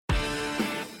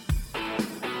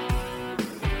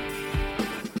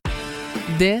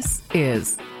This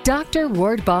is Dr.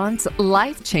 Ward Bond's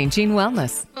Life-Changing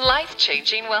Wellness.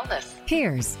 Life-Changing Wellness.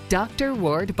 Here's Dr.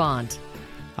 Ward Bond.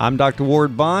 I'm Dr.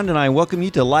 Ward Bond, and I welcome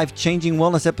you to Life-Changing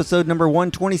Wellness episode number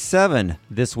 127.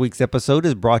 This week's episode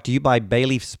is brought to you by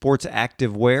Bayleaf Sports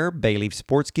Activewear. Bayleaf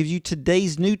Sports gives you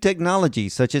today's new technology,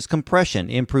 such as compression,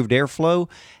 improved airflow,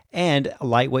 and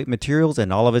lightweight materials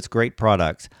and all of its great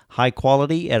products. High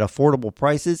quality at affordable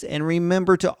prices, and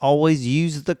remember to always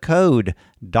use the code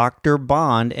Dr.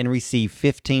 Bond and receive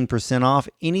 15% off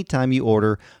anytime you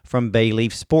order from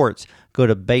Bayleaf Sports. Go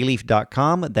to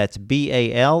bayleaf.com, that's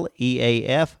BALEAF.com.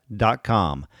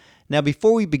 Now,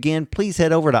 before we begin, please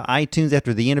head over to iTunes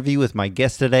after the interview with my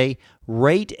guest today.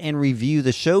 Rate and review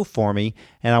the show for me,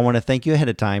 and I want to thank you ahead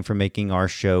of time for making our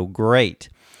show great.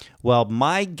 Well,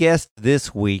 my guest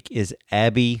this week is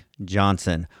Abby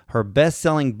Johnson. Her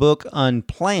best-selling book,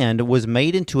 Unplanned, was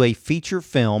made into a feature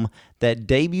film that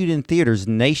debuted in theaters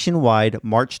nationwide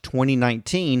March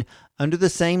 2019 under the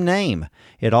same name.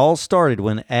 It all started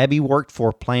when Abby worked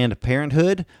for Planned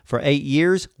Parenthood for 8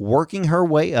 years, working her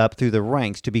way up through the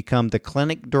ranks to become the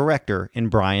clinic director in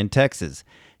Bryan, Texas.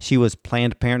 She was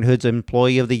Planned Parenthood's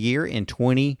Employee of the Year in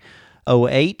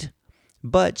 2008.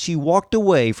 But she walked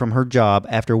away from her job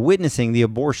after witnessing the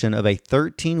abortion of a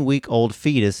 13-week-old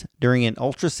fetus during an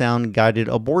ultrasound-guided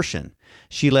abortion.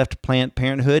 She left Planned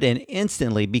Parenthood and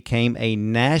instantly became a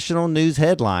national news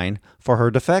headline for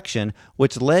her defection,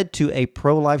 which led to a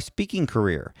pro-life speaking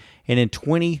career. And in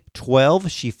 2012,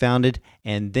 she founded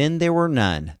And Then There Were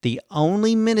None, the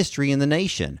only ministry in the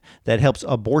nation that helps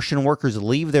abortion workers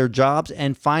leave their jobs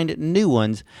and find new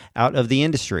ones out of the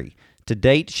industry. To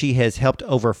date, she has helped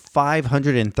over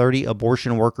 530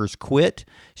 abortion workers quit.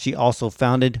 She also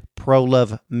founded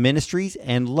Pro-Love Ministries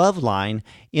and Loveline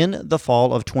in the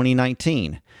fall of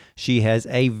 2019. She has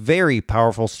a very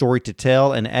powerful story to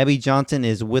tell, and Abby Johnson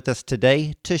is with us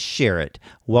today to share it.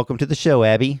 Welcome to the show,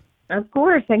 Abby. Of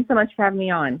course. Thanks so much for having me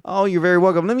on. Oh, you're very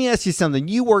welcome. Let me ask you something.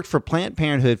 You worked for Planned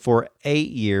Parenthood for 8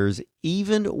 years,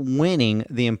 even winning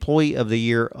the Employee of the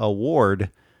Year award,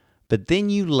 but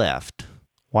then you left.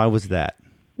 Why was that?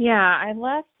 Yeah, I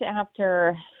left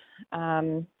after,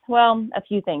 a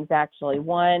few things actually.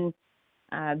 One,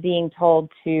 being told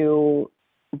to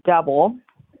double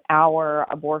our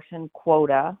abortion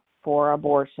quota for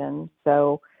abortion.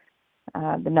 So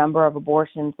the number of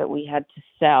abortions that we had to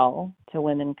sell to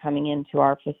women coming into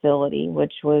our facility,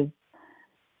 which was,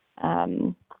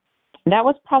 that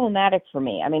was problematic for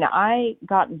me. I mean, I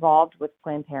got involved with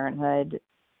Planned Parenthood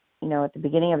at the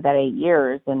beginning of that 8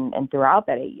 years and throughout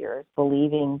that 8 years,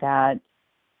 believing that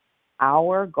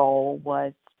our goal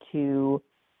was to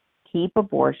keep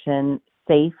abortion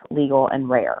safe, legal, and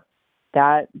rare.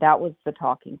 That was the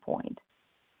talking point.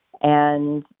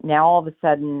 And now all of a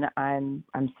sudden I'm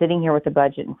sitting here with a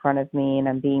budget in front of me and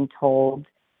I'm being told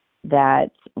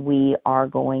that we are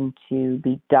going to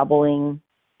be doubling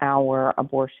our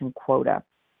abortion quota.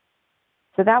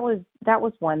 So that was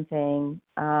one thing.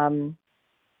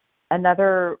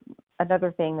 Another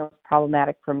thing that was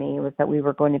problematic for me was that we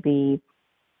were going to be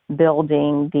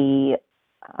building the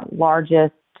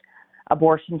largest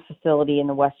abortion facility in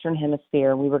the Western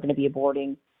Hemisphere. We were going to be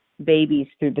aborting babies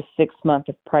through the 6th month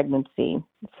of pregnancy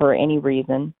for any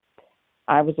reason.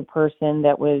 I was a person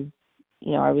that was,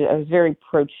 I was very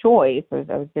pro-choice. I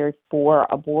was very for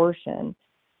abortion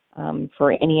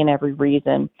for any and every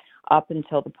reason up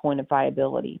until the point of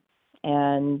viability.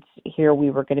 And here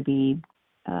we were going to be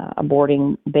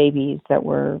aborting babies that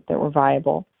were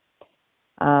viable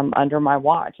under my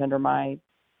watch, under my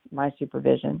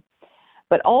supervision.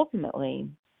 But ultimately,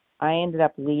 I ended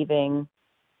up leaving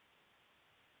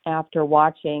after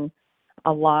watching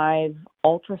a live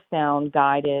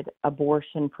ultrasound-guided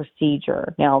abortion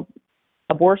procedure. Now,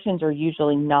 abortions are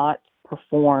usually not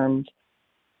performed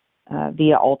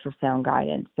via ultrasound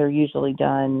guidance. They're usually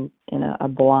done in a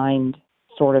blind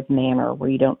sort of manner where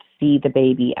you don't see the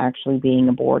baby actually being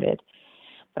aborted.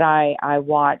 But I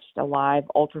watched a live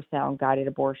ultrasound-guided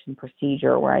abortion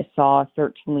procedure where I saw a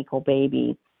 13-week-old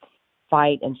baby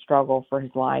fight and struggle for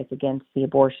his life against the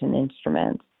abortion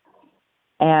instruments.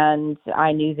 And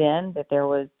I knew then that there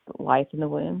was life in the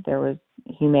womb, there was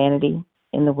humanity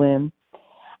in the womb.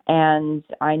 And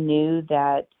I knew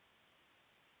that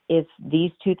if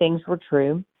these two things were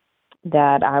true,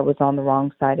 that I was on the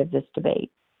wrong side of this debate.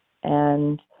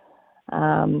 And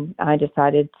I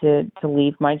decided to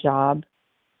leave my job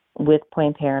with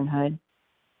Planned Parenthood.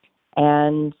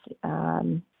 And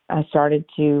I started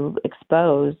to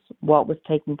expose what was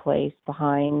taking place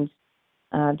behind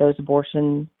those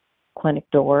abortion clinic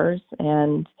doors,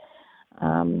 and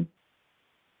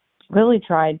really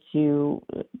tried to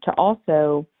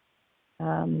also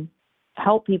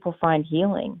help people find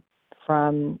healing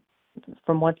from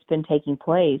what's been taking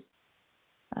place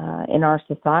in our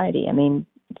society. I mean,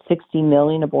 60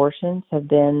 million abortions have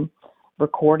been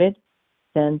recorded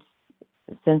since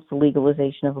the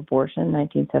legalization of abortion in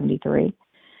 1973.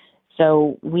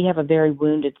 So we have a very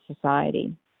wounded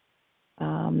society.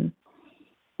 And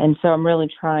so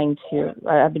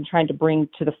I've been trying to bring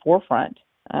to the forefront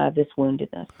this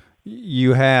woundedness.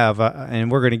 You have,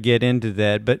 and we're going to get into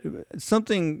that, but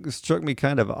something struck me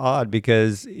kind of odd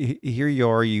because here you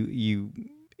are, you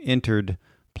entered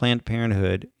Planned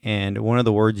Parenthood, and one of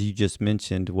the words you just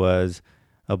mentioned was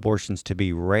abortions to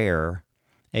be rare.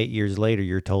 8 years later,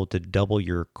 you're told to double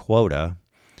your quota.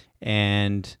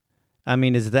 And I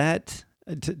mean, is that,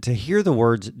 to hear the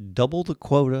words double the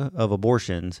quota of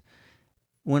abortions,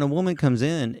 when a woman comes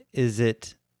in, is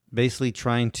it basically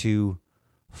trying to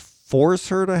force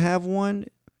her to have one?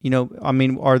 You know, I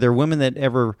mean, are there women that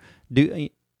ever do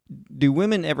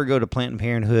women ever go to Planned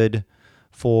Parenthood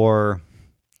for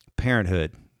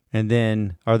parenthood? And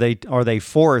then are they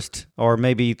forced, or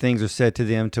maybe things are said to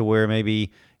them to where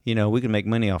maybe, you know, we can make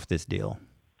money off this deal?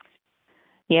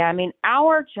 Yeah, I mean,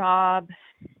 our job,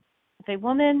 if a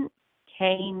woman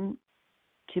came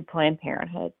to Planned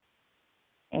Parenthood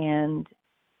and,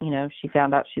 you know, she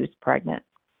found out she was pregnant,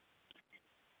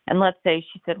 and let's say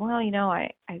she said, well, you know,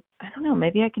 I don't know,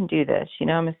 maybe I can do this. You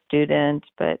know, I'm a student,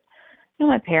 but, you know,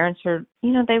 my parents are,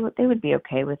 you know, they would be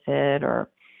okay with it, or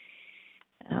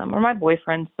my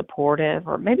boyfriend's supportive,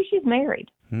 or maybe she's married,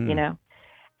 you know.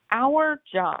 Our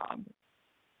job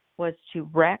was to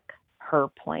wreck her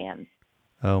plans.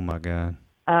 Oh, my God.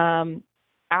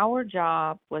 Our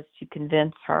job was to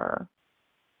convince her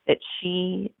that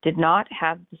she did not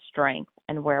have the strength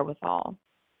and wherewithal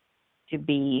to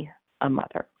be a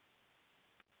mother,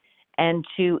 and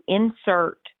to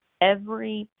insert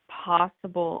every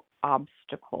possible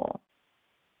obstacle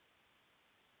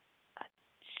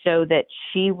so that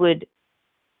she would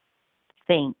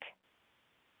think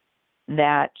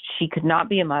that she could not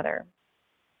be a mother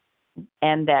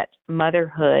and that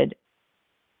motherhood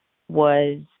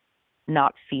was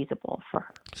not feasible for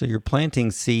her. So you're planting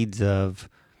seeds of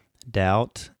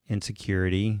doubt,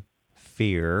 insecurity,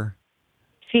 fear,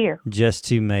 just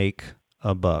to make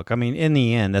a buck. I mean, in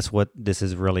the end, that's what this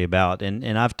is really about.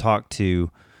 And I've talked to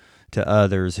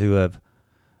others who have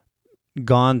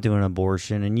gone through an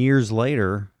abortion, and years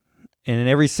later, and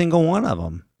every single one of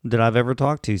them that I've ever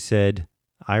talked to said,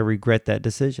 I regret that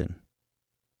decision.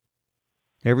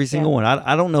 Every single one.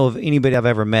 I don't know of anybody I've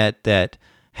ever met that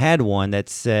had one that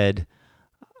said,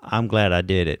 I'm glad I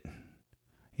did it.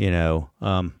 You know,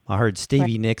 I heard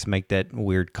Stevie Nicks make that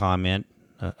weird comment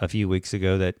a few weeks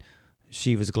ago that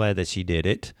she was glad that she did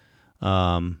it,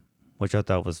 which I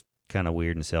thought was kind of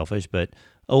weird and selfish. But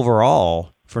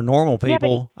overall, for normal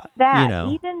people, that, you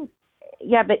know.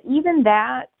 But even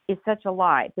that is such a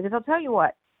lie. Because I'll tell you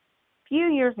what, a few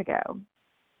years ago,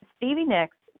 Stevie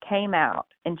Nicks came out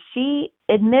and she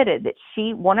admitted that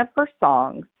one of her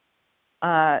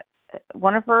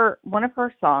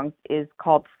songs is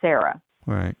called Sarah.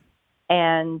 Right.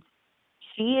 And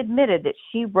she admitted that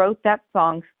she wrote that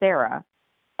song, Sarah,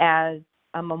 as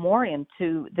a memoriam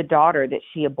to the daughter that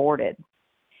she aborted.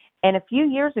 And a few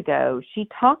years ago, she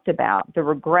talked about the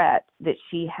regret that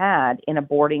she had in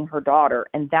aborting her daughter,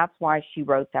 and that's why she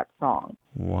wrote that song.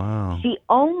 Wow. She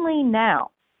only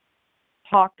now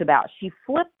talked about, she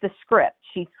flipped the script.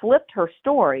 She flipped her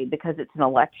story because it's an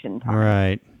election time.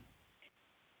 Right.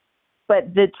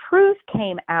 But the truth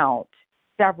came out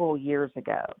several years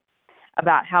ago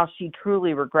about how she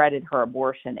truly regretted her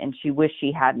abortion and she wished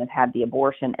she hadn't have had the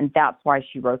abortion, and that's why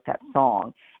she wrote that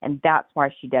song, and that's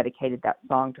why she dedicated that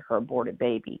song to her aborted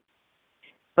baby.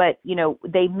 But, you know,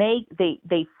 they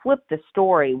flip the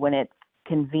story when it's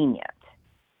convenient.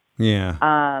 Yeah.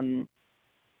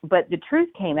 But the truth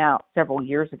came out several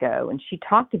years ago, and she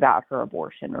talked about her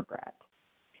abortion regret.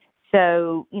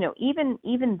 So, you know,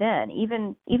 even then,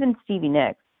 even Stevie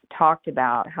Nicks talked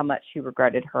about how much she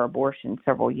regretted her abortion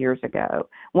several years ago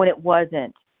when it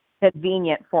wasn't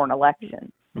convenient for an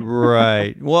election.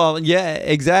 Right. Well, yeah,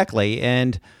 exactly.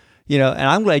 And, you know, and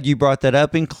I'm glad you brought that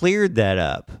up and cleared that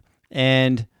up.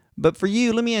 But for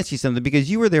you, let me ask you something,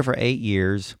 because you were there for 8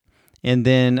 years. And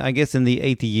then I guess in the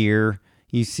 8th year,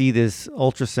 you see this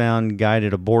ultrasound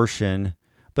guided abortion.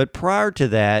 But prior to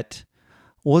that,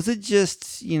 was it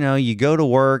just, you know, you go to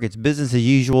work, it's business as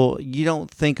usual, you don't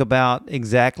think about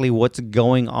exactly what's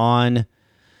going on,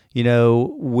 you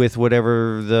know, with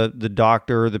whatever the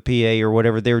doctor or the PA or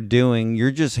whatever they're doing.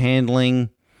 You're just handling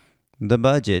the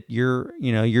budget. You're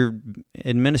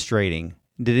administrating.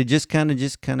 Did it just kind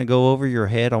of go over your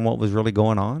head on what was really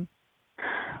going on?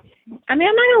 I mean,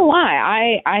 I'm not gonna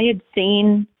lie. I had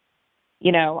seen,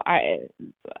 I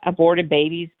aborted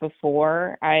babies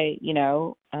before. I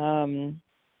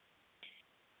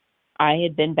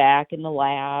had been back in the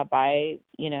lab. I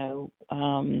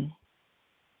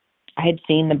had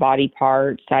seen the body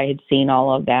parts. I had seen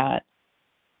all of that.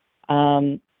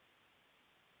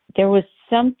 There was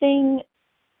something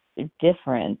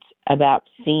different about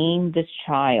seeing this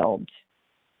child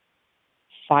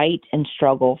fight and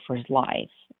struggle for his life.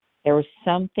 There was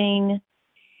something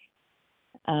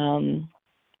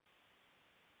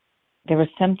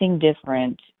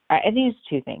different. I think it's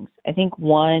two things. I think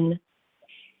one,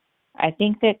 I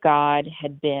think that God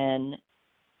had been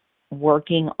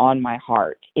working on my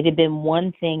heart. It had been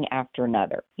one thing after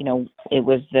another. It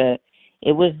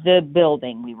was the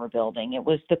building we were building. It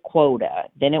was the quota.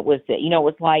 Then it was it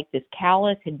was like this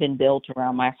callus had been built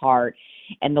around my heart,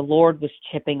 and the Lord was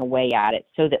chipping away at it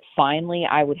so that finally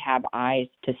I would have eyes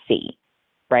to see,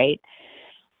 right?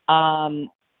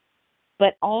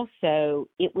 But also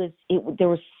there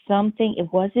was something,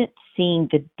 it wasn't seeing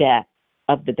the death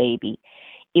of the baby.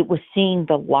 It was seeing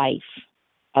the life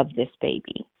of this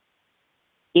baby.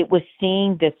 It was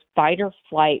seeing this fight or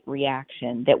flight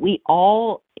reaction that we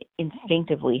all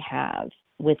instinctively have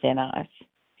within us,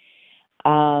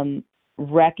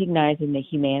 recognizing the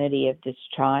humanity of this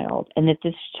child and that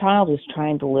this child was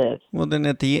trying to live. Well, then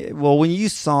when you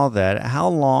saw that, how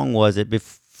long was it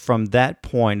from that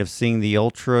point of seeing the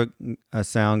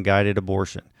ultrasound guided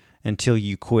abortion until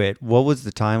you quit? What was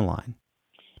the timeline?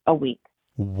 A week.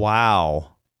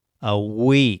 Wow. A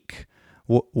week.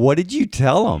 What did you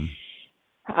tell them?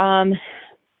 I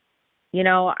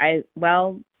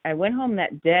went home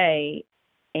that day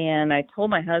and I told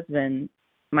my husband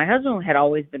had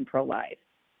always been pro-life,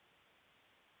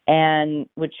 and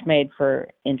which made for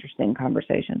interesting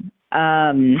conversation,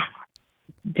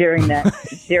 during that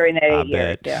 8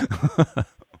 years. Yeah.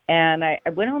 And I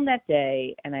went home that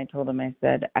day and I told him, I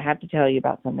said, I have to tell you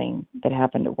about something that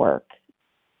happened at work.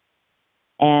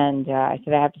 And I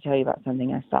said, I have to tell you about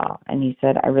something I saw. And he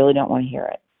said, I really don't want to hear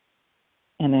it.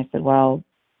 And I said, well,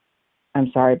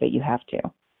 I'm sorry, but you have to,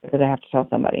 because I have to tell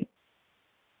somebody.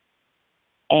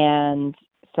 And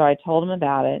so I told him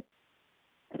about it.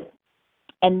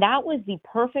 And that was the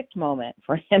perfect moment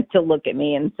for him to look at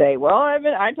me and say, well,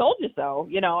 I told you so.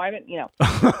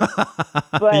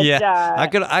 But yeah,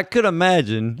 I could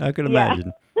imagine.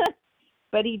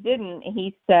 But he didn't.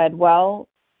 He said, now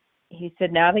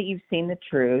that you've seen the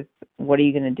truth, what are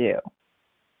you going to do?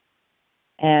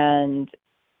 And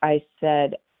I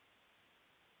said,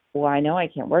 well, I know I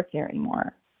can't work there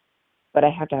anymore, but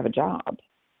I have to have a job.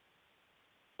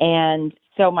 And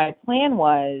so my plan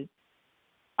was,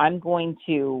 I'm going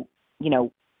to,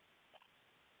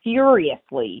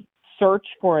 furiously search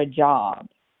for a job,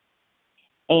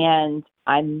 and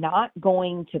I'm not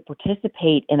going to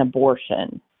participate in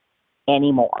abortion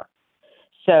anymore.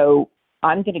 So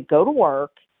I'm going to go to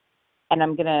work, and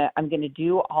I'm going to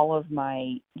do all of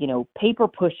my, paper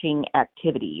pushing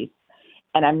activities,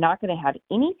 and I'm not going to have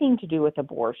anything to do with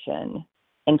abortion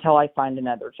until I find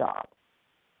another job.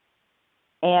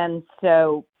 And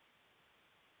so,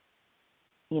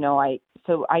 I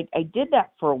did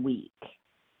that for a week,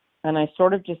 and I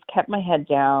sort of just kept my head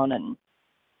down, and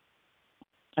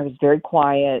I was very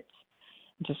quiet,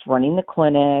 just running the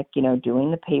clinic,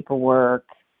 doing the paperwork.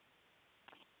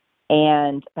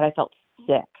 But I felt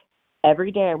sick.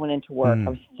 Every day I went into work, I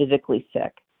was physically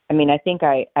sick. I mean, I think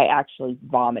I actually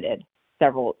vomited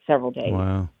several days.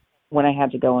 Wow. When I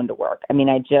had to go into work. I mean,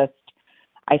 I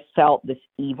felt this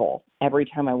evil every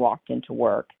time I walked into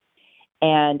work.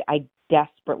 And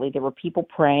there were people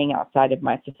praying outside of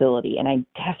my facility, and I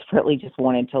desperately just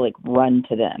wanted to run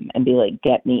to them and be like,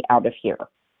 get me out of here.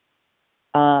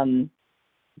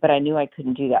 But I knew I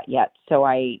couldn't do that yet. So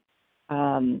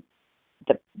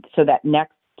that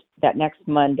next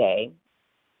Monday,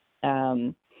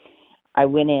 I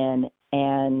went in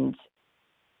and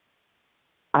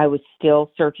I was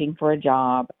still searching for a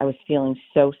job. I was feeling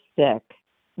so sick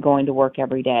going to work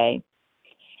every day.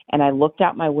 And I looked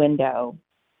out my window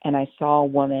and I saw a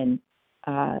woman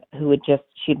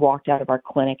she'd walked out of our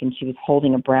clinic, and she was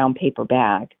holding a brown paper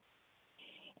bag.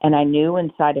 And I knew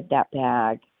inside of that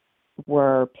bag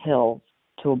were pills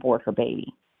to abort her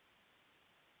baby.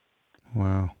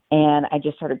 Wow. And I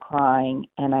just started crying,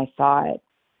 and I thought,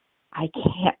 I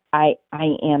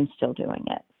am still doing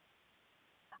it.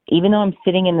 Even though I'm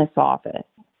sitting in this office,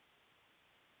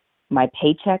 my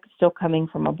paycheck is still coming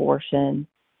from abortion.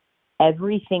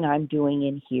 Everything I'm doing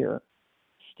in here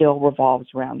still revolves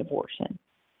around abortion,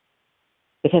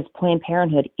 because Planned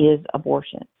Parenthood is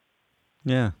abortion.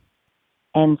 Yeah.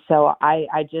 And so I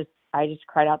I just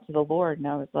cried out to the Lord, and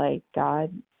I was like,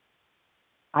 God,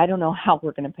 I don't know how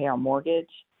we're going to pay our mortgage.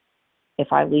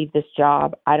 If I leave this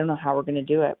job, I don't know how we're going to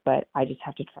do it, but I just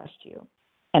have to trust you.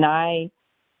 And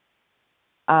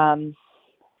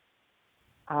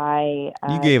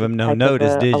you gave him no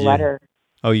notice, did you? letter.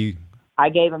 Oh, you. I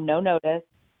gave him no notice.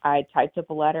 I typed up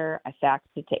a letter. I faxed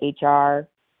it to HR.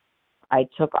 I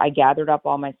gathered up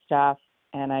all my stuff,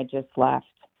 and I just left.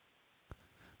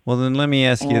 Well, then let me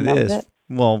ask you And that was this. it.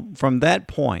 Well, from that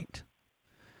point,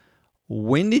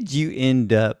 when did you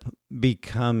end up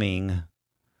becoming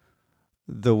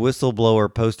the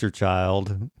whistleblower poster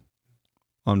child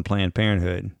on Planned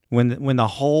Parenthood?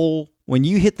 When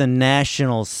you hit the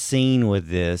national scene with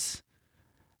this,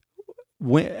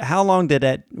 when did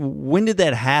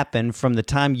that happen from the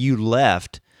time you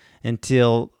left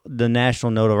until the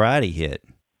national notoriety hit?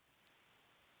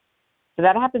 So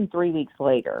that happened 3 weeks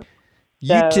later.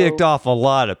 You So, ticked off a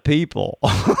lot of people.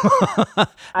 I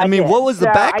mean, did. what was the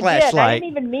backlash like? I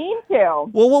didn't even mean to.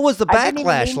 Well, what was the I didn't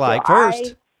even backlash mean like to.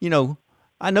 first?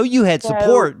 I know you had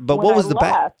support, but when what was I the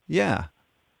left, Yeah.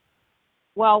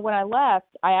 Well, when I left,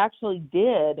 I actually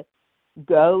did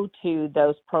go to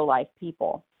those pro-life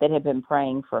people that had been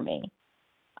praying for me.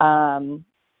 And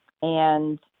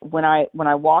when I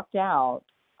walked out,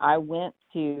 I went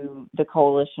to the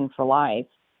Coalition for Life.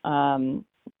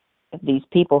 These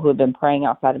people who had been praying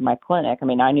outside of my clinic. I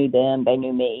mean, I knew them, they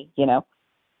knew me,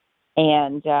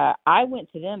 And I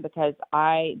went to them because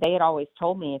they had always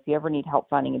told me, if you ever need help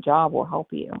finding a job, we'll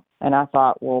help you. And I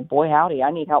thought, well, boy, howdy,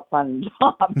 I need help finding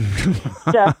a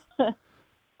job.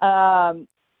 So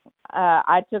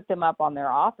I took them up on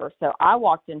their offer. So I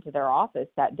walked into their office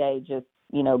that day just,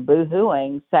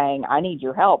 boo-hooing, saying, I need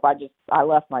your help. I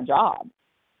left my job.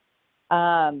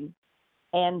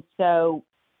 And so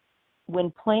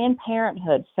when Planned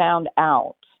Parenthood found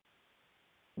out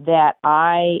that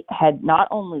I had not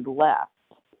only left,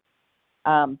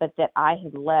 but that I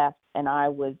had left and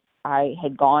I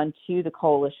had gone to the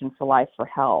Coalition for Life for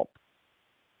help,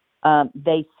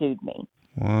 they sued me.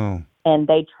 Wow. And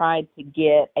they tried to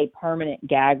get a permanent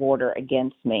gag order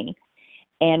against me.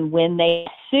 And when they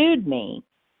sued me,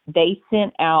 they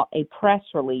sent out a press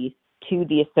release to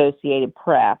the Associated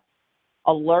Press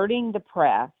alerting the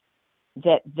press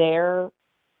that their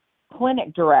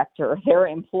clinic director, their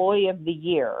employee of the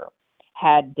year,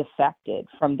 had defected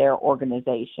from their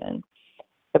organization.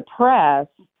 The press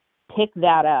picked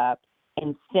that up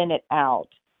and sent it out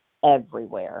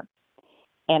everywhere.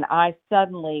 And I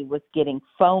suddenly was getting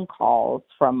phone calls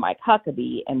from Mike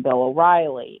Huckabee and Bill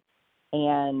O'Reilly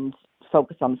and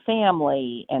Focus on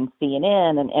Family and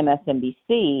CNN and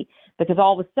MSNBC, because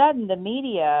all of a sudden the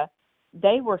media,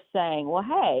 they were saying, well,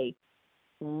 hey,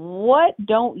 what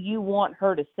don't you want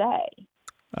her to say?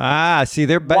 See,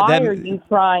 why are you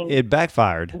trying? It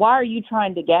backfired. Why are you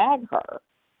trying to gag her?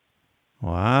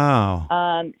 Wow.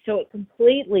 So it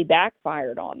completely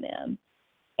backfired on them.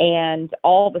 And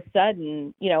all of a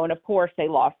sudden, and of course they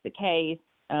lost the case.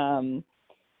 But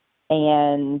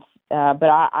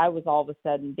I was all of a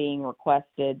sudden being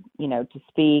requested, to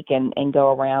speak and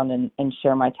go around and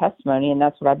share my testimony. And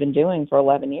that's what I've been doing for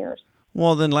 11 years.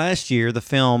 Well, then last year, the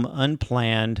film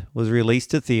Unplanned was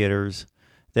released to theaters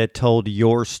that told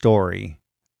your story.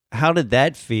 How did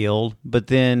that feel? But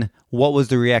then what was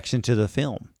the reaction to the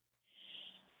film?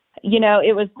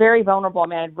 It was very vulnerable. I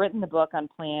mean, I'd written the book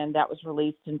Unplanned. That was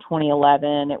released in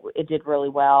 2011. It did really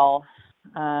well.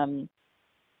 And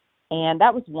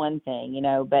that was one thing,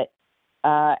 but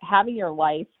having your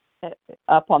life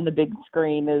up on the big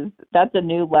screen that's a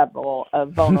new level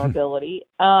of vulnerability.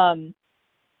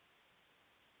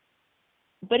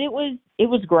 But it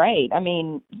was great. I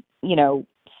mean,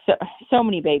 so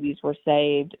many babies were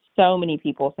saved. So many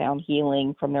people found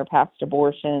healing from their past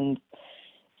abortions.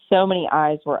 So many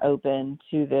eyes were open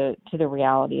to the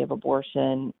reality of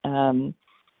abortion.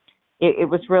 It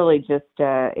was really just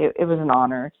it was an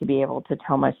honor to be able to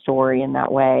tell my story in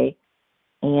that way.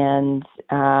 And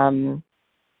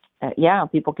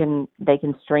people can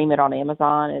stream it on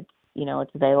Amazon.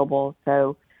 It's available.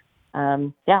 So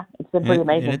it's been pretty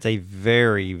amazing. And it's a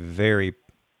very, very,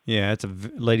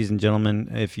 ladies and gentlemen,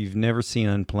 if you've never seen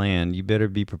Unplanned, you better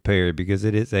be prepared, because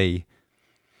it is a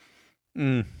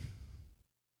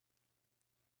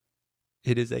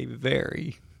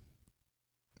very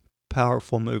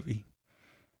powerful movie.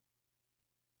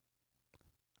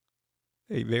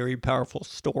 A very powerful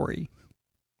story.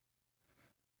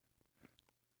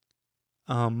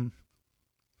 Boy,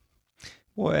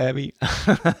 Abby,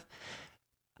 I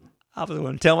was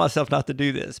going to tell myself not to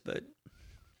do this, but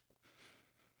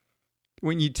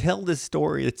when you tell this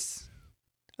story,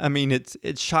 I mean, it's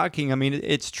shocking. I mean,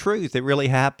 it's truth. It really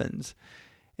happens.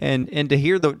 And to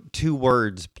hear the two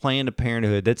words, Planned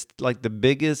Parenthood, that's like the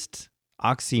biggest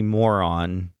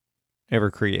oxymoron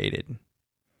ever created.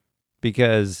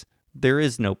 Because there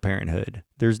is no parenthood.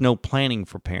 There's no planning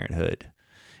for parenthood.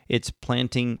 It's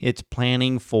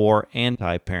planning for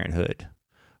anti-parenthood,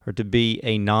 or to be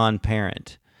a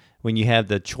non-parent when you have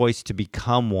the choice to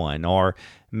become one, or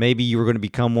maybe you were going to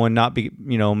become one,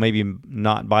 maybe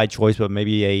not by choice, but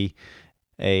maybe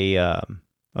a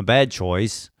bad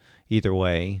choice. Either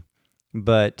way,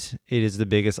 but it is the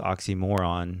biggest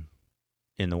oxymoron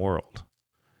in the world.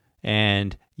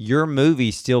 And your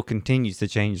movie still continues to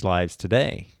change lives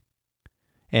today.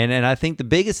 And I think the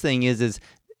biggest thing is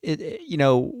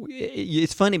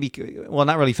it's funny because, well,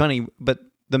 not really funny, but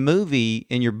the movie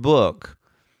and your book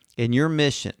and your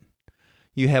mission,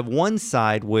 you have one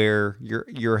side where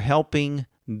you're helping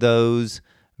those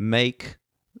make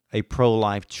a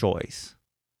pro-life choice.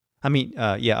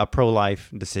 A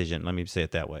pro-life decision. Let me say it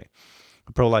that way.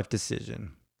 A pro-life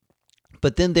decision.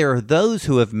 But then there are those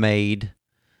who have made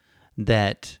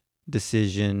that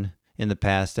decision in the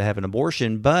past to have an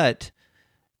abortion, but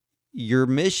your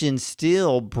mission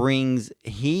still brings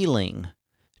healing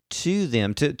to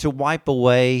them, to wipe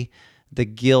away the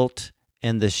guilt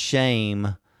and the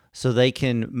shame so they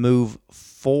can move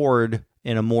forward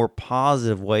in a more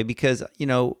positive way. Because,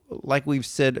 like we've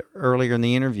said earlier in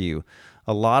the interview,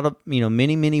 a lot of,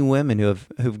 many women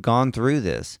who've gone through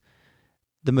this,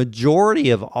 the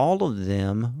majority of all of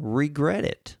them regret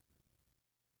it.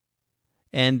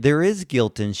 And there is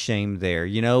guilt and shame there.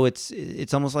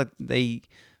 It's almost like they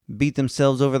beat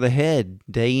themselves over the head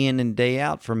day in and day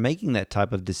out for making that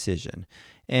type of decision.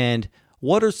 And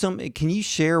can you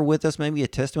share with us maybe a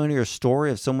testimony or a story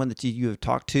of someone that you have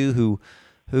talked to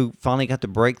who finally got to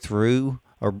break through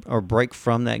or break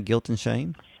from that guilt and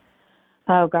shame?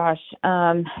 Oh, gosh.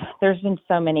 There's been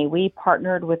so many. We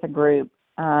partnered with a group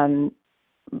when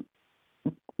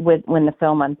the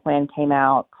film Unplanned came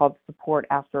out, called Support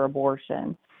After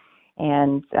Abortion.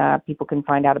 And people can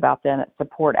find out about them at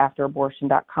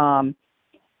supportafterabortion.com.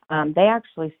 They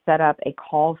actually set up a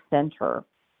call center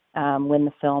when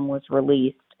the film was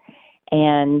released.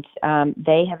 And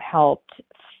they have helped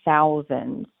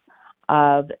thousands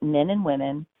of men and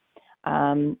women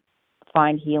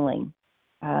find healing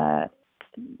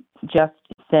just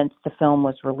since the film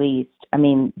was released. I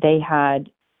mean, they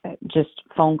had just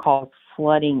phone calls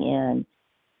flooding in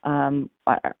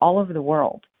all over the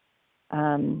world.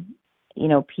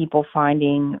 People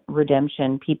finding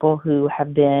redemption, people who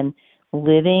have been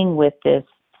living with this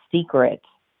secret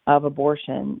of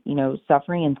abortion,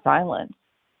 suffering in silence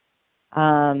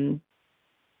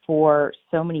for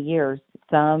so many years.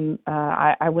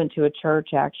 I went to a church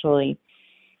actually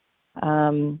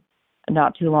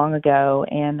not too long ago,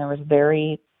 and there was a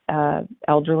very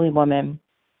elderly woman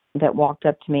that walked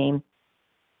up to me.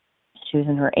 She was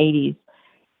in her 80s,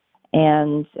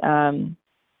 and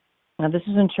now this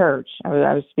was in church.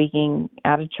 I was speaking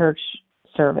at a church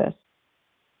service,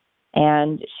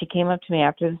 and she came up to me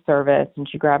after the service, and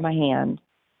she grabbed my hand,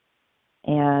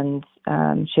 and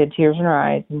she had tears in her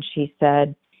eyes, and she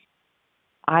said,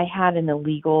 "I had an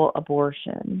illegal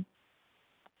abortion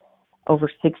over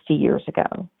 60 years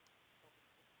ago."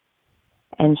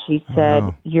 And she said,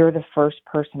 "Wow. You're the first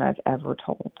person I've ever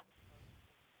told."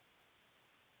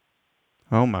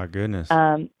 Oh, my goodness.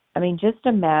 Just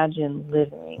imagine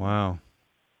living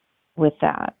with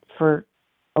that for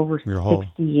over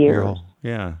 60 years.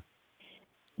 Yeah.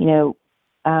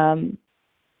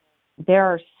 There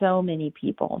are so many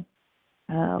people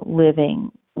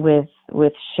living with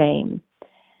shame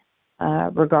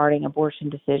regarding abortion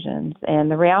decisions.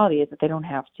 And the reality is that they don't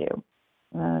have to.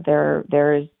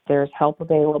 There's help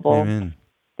available. Amen.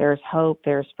 There's hope.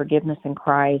 There's forgiveness in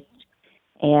Christ.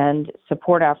 And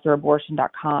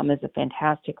supportafterabortion.com is a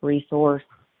fantastic resource.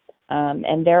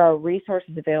 And there are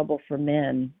resources available for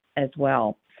men as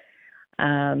well.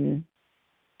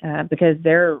 Because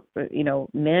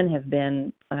men have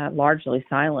been largely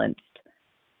silenced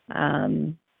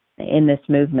in this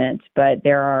movement, but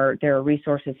there are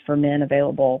resources for men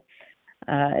available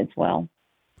as well.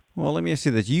 Well, let me ask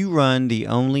you this. You run the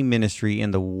only ministry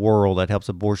in the world that helps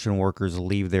abortion workers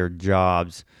leave their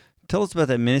jobs. Tell us about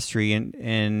that ministry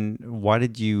and why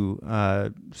did you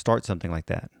start something like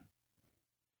that?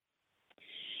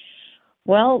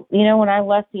 Well, when I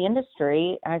left the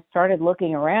industry, I started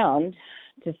looking around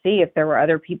to see if there were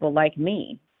other people like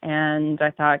me. And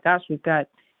I thought, gosh, we've got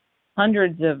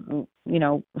hundreds of,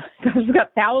 we've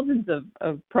got thousands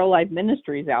of pro-life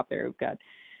ministries out there. We've got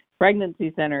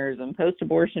pregnancy centers and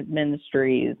post-abortion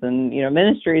ministries and,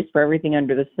 ministries for everything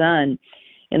under the sun.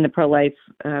 in the pro-life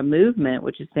movement,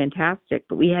 which is fantastic,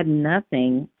 but we had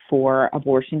nothing for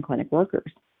abortion clinic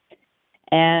workers.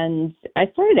 And I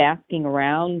started asking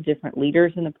around different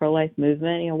leaders in the pro-life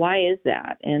movement, why is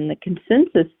that? And the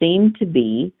consensus seemed to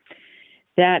be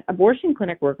that abortion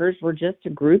clinic workers were just a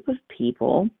group of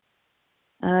people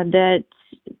that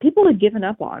people had given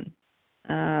up on.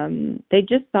 They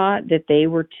just thought that they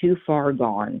were too far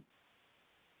gone.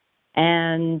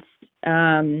 And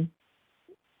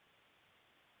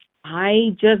I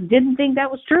just didn't think that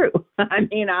was true. I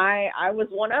mean, I was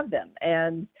one of them.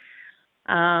 And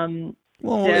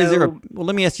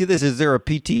let me ask you this. Is there a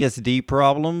PTSD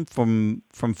problem from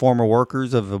former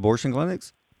workers of abortion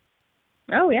clinics?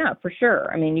 Oh, yeah, for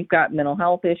sure. I mean, you've got mental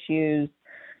health issues,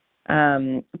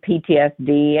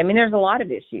 PTSD. I mean, there's a lot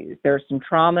of issues. There's some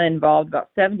trauma involved. About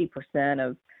 70%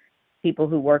 of people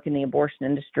who work in the abortion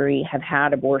industry have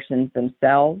had abortions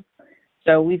themselves.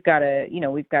 So we've got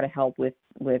to help with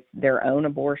their own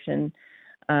abortion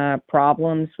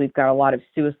problems. We've got a lot of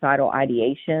suicidal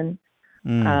ideation.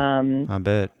 I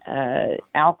bet.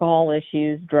 Alcohol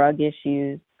issues, drug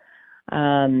issues.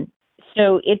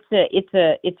 So it's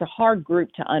a hard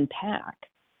group to unpack.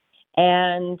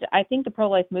 And I think the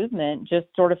pro-life movement just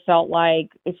sort of felt like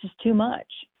it's just too much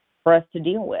for us to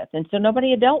deal with. And so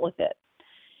nobody had dealt with it.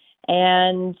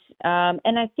 And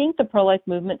I think the pro-life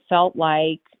movement felt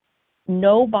like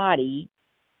nobody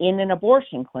in an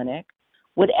abortion clinic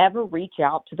would ever reach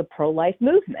out to the pro-life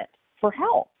movement for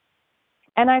help.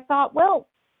 And I thought, well,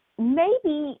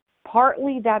 maybe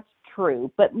partly that's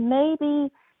true, but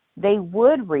maybe they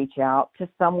would reach out to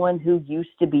someone who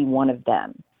used to be one of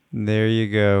them. There you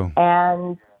go.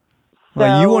 And so,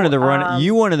 well, you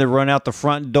wanted to run out the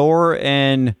front door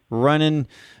and run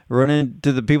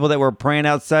into the people that were praying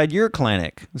outside your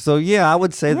clinic. So yeah, I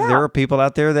would say that there are people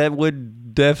out there that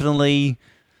would definitely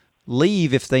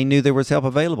leave if they knew there was help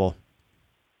available.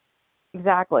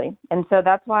 Exactly. And so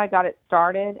that's why I got it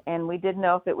started, and we didn't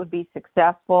know if it would be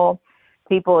successful.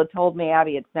 People had told me,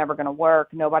 Abby, it's never going to work.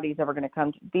 Nobody's ever going to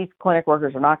come. These clinic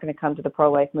workers are not going to come to the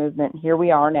pro-life movement. And here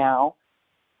we are now,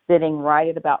 sitting right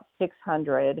at about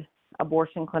 600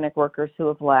 abortion clinic workers who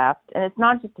have left. And it's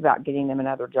not just about getting them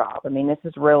another job. I mean, this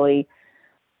is really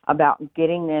about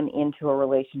getting them into a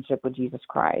relationship with Jesus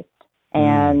Christ.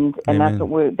 And that's what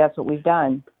we've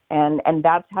done. And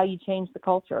that's how you change the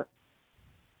culture.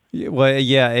 Well,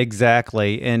 yeah,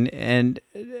 exactly. And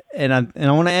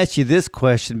I want to ask you this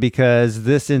question because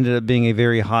this ended up being a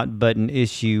very hot button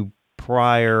issue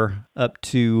prior up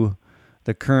to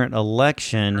the current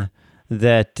election.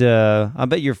 That I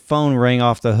bet your phone rang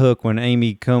off the hook when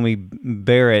Amy Coney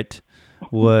Barrett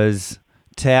was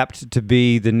tapped to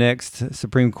be the next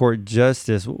Supreme Court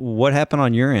justice. What happened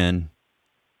on your end?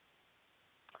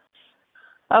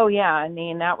 Oh yeah, I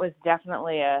mean that was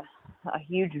definitely a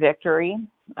huge victory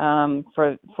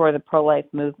for the pro-life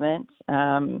movement.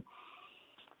 It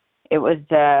was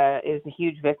a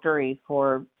huge victory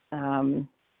for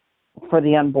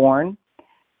the unborn.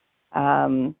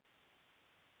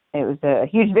 It was a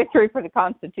huge victory for the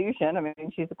Constitution. I mean,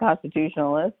 she's a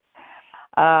constitutionalist.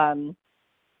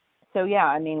 So yeah,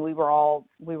 I mean, we were all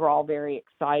very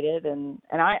excited, and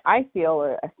I feel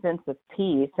a sense of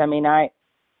peace. I mean, I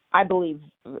believe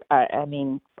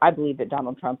that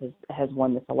Donald Trump has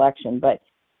won this election, but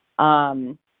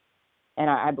and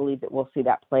I believe that we'll see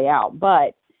that play out.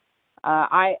 But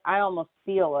I almost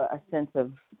feel a sense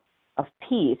of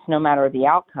peace no matter the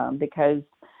outcome, because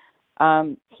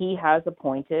he has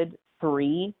appointed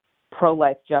 3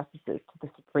 pro-life justices to the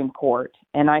Supreme Court,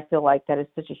 and I feel like that is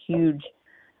such a huge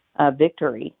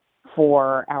victory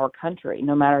for our country,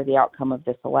 no matter the outcome of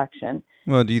this election.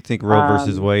 Well, do you think Roe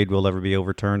versus Wade will ever be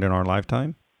overturned in our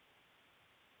lifetime?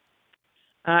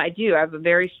 I do. I have a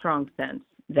very strong sense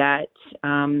that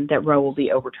Roe will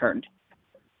be overturned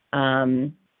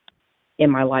in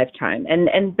my lifetime,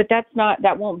 but that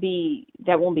won't be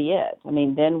it. I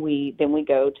mean, then we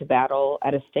go to battle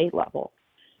at a state level,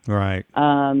 right?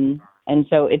 And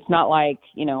so it's not like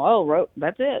Roe,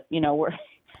 that's it.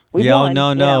 We won.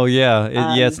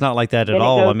 It's not like that at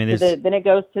all. I mean, then it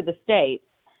goes to the states.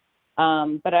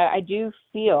 But I do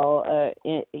feel,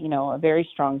 a very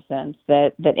strong sense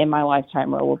that in my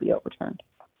lifetime Roe will be overturned.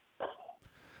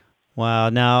 Wow.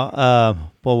 Now,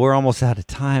 well, we're almost out of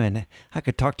time, and I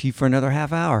could talk to you for another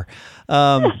half hour.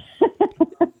 Now,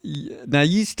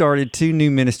 you started 2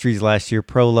 new ministries last year,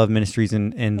 Pro Love Ministries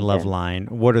and Loveline.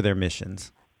 What are their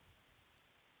missions?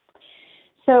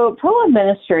 So Pro Love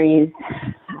Ministries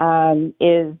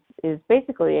is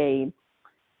basically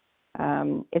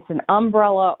it's an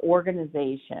umbrella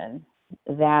organization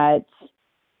that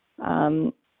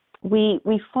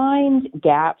we find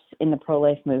gaps in the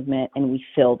pro-life movement and we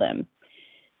fill them.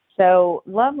 So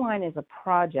Loveline is a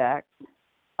project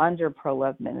under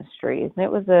Pro-Love Ministries, and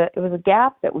it was a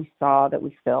gap that we saw that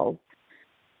we filled.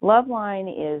 Loveline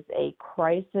is a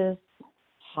crisis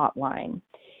hotline,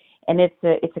 and it's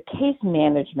a case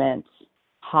management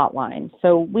hotline.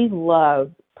 So we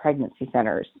love pregnancy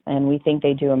centers, and we think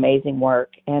they do amazing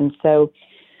work. And so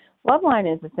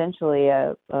Loveline is essentially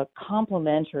a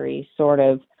complementary sort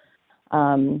of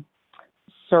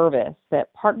service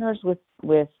that partners with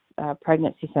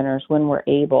pregnancy centers when we're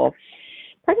able.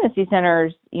 Pregnancy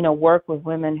centers, work with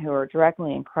women who are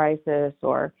directly in crisis,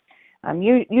 or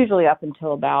usually up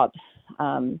until about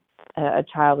a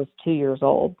child is 2 years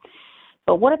old.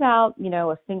 But what about,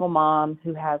 a single mom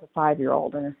who has a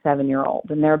 5-year-old and a 7-year-old,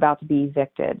 and they're about to be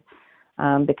evicted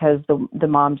because the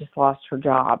mom just lost her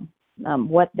job?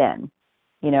 What then?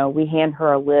 We hand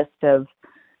her a list of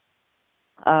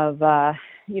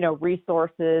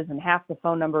resources, and half the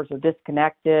phone numbers are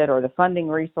disconnected or the funding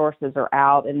resources are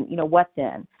out. And, what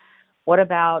then? What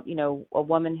about, a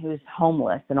woman who's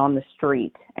homeless and on the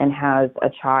street and has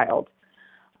a child?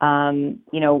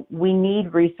 We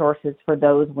need resources for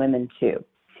those women too.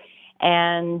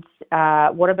 And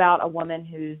what about a woman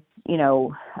who's,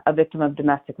 a victim of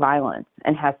domestic violence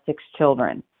and has 6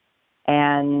 children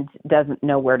and doesn't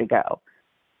know where to go?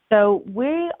 So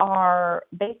we are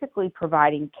basically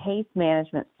providing case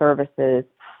management services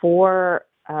for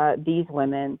these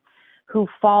women who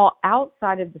fall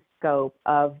outside of the scope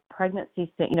of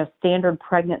pregnancy, standard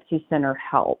pregnancy center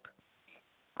help.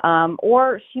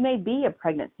 Or she may be a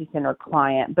pregnancy center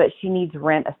client, but she needs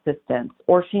rent assistance,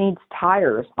 or she needs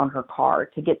tires on her car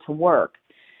to get to work.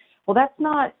 Well, that's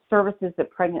not services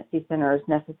that pregnancy centers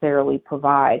necessarily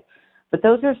provide, but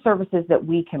those are services that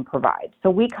we can provide. So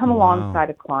we come alongside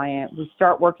a client, we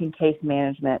start working case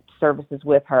management services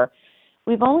with her.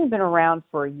 We've only been around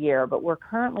for a year, but we're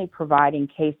currently providing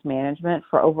case management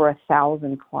for over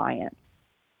 1,000 clients.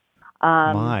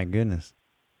 My goodness.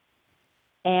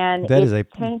 And it's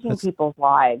changing people's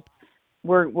lives.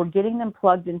 We're getting them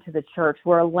plugged into the church.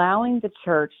 We're allowing the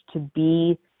church to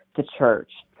be the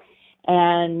church.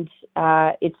 And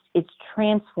it's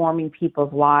transforming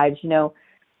people's lives.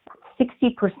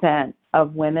 60%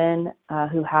 of women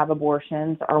who have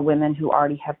abortions are women who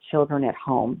already have children at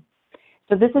home.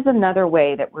 So this is another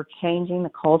way that we're changing the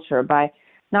culture by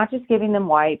not just giving them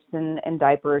wipes and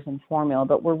diapers and formula,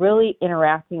 but we're really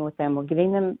interacting with them. We're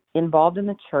getting them involved in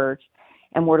the church,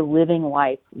 and we're living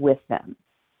life with them.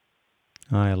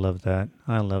 I love that.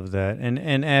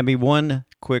 And Abby, one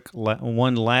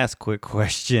last quick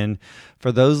question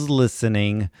for those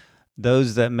listening,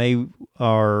 those that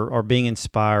are being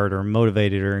inspired or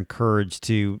motivated or encouraged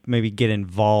to maybe get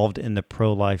involved in the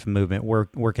pro-life movement.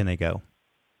 Where can they go?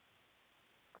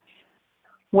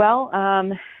 Well,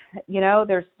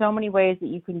 there's so many ways that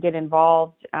you can get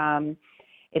involved.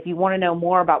 If you want to know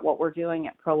more about what we're doing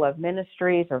at Pro-Love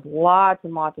Ministries, there's lots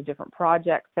and lots of different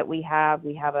projects that we have.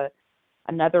 We have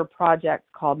another project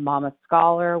called Mama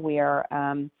Scholar. We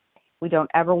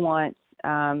don't ever want,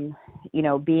 being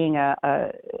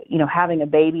having a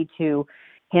baby to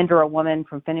hinder a woman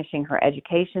from finishing her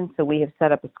education. So we have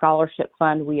set up a scholarship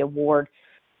fund. We award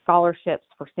scholarships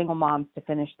for single moms to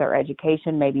finish their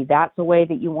education. Maybe that's a way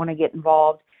that you want to get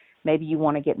involved. Maybe you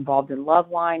want to get involved in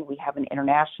Loveline. We have an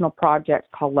international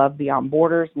project called Love Beyond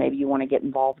Borders. Maybe you want to get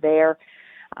involved there.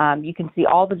 You can see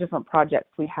all the different projects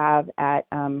we have at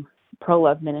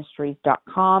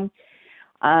proloveministries.com.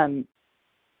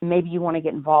 Maybe you want to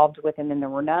get involved with them and there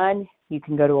were none. You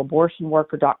can go to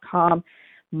abortionworker.com.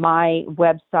 My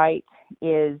website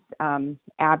is abbyj.com,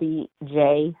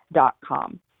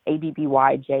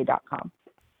 abbyj.com.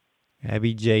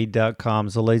 abbyj.com.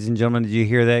 So, ladies and gentlemen, did you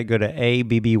hear that? Go to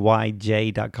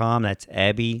abbyj.com. That's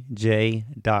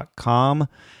abbyj.com.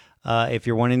 If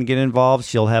you're wanting to get involved,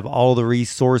 she'll have all the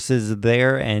resources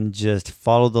there, and just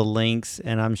follow the links.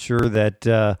 And I'm sure that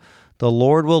the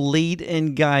Lord will lead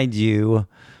and guide you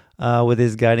with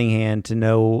his guiding hand to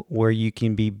know where you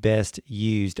can be best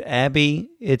used.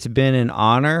 Abby, it's been an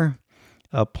honor,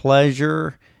 a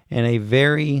pleasure, and a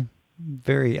very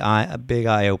a big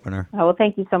eye-opener. Oh, well,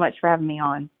 thank you so much for having me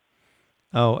on.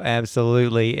 Oh,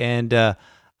 absolutely. And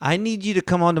I need you to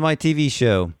come on to my TV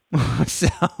show. Oh,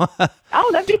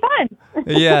 that'd be fun.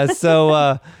 Yeah,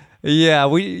 so Yeah,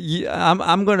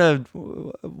 I'm gonna,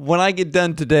 when I get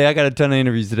done today, I got a ton of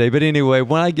interviews today. But anyway,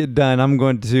 when I get done, I'm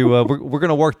going to we're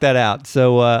gonna work that out.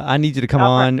 So I need you to come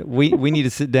on. We need to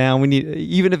sit down. We need,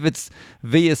 even if it's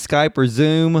via Skype or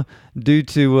Zoom due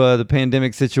to the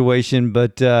pandemic situation.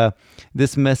 But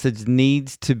this message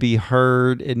needs to be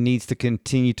heard. It needs to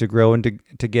continue to grow and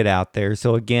to get out there.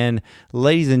 So again,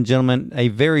 ladies and gentlemen, a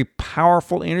very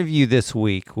powerful interview this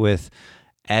week with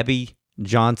Abby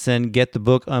Johnson. Get the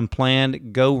book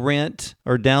Unplanned. Go rent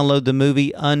or download the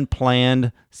movie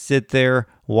Unplanned. Sit there,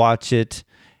 watch it.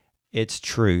 It's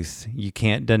truth. You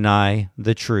can't deny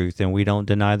the truth, and we don't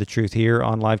deny the truth here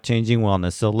on Life Changing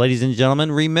Wellness. So, ladies and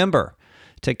gentlemen, remember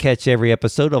to catch every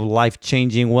episode of Life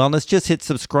Changing Wellness. Just hit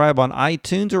subscribe on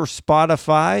iTunes or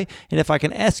Spotify. And if I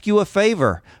can ask you a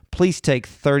favor, please take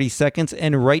 30 seconds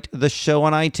and rate the show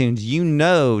on iTunes. You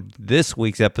know this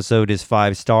week's episode is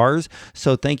 5 stars,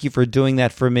 so thank you for doing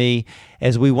that for me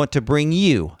as we want to bring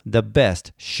you the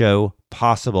best show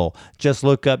possible. Just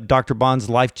look up Dr. Bond's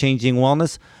Life Changing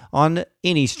Wellness on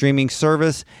any streaming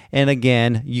service. And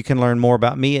again, you can learn more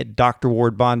about me at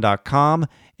drwardbond.com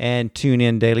and tune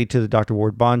in daily to the Dr.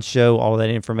 Ward Bond Show. All of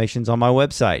that information is on my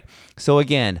website. So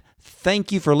again,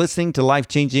 thank you for listening to Life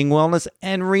Changing Wellness.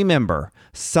 And remember,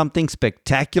 something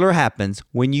spectacular happens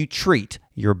when you treat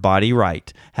your body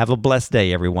right. Have a blessed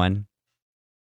day, everyone.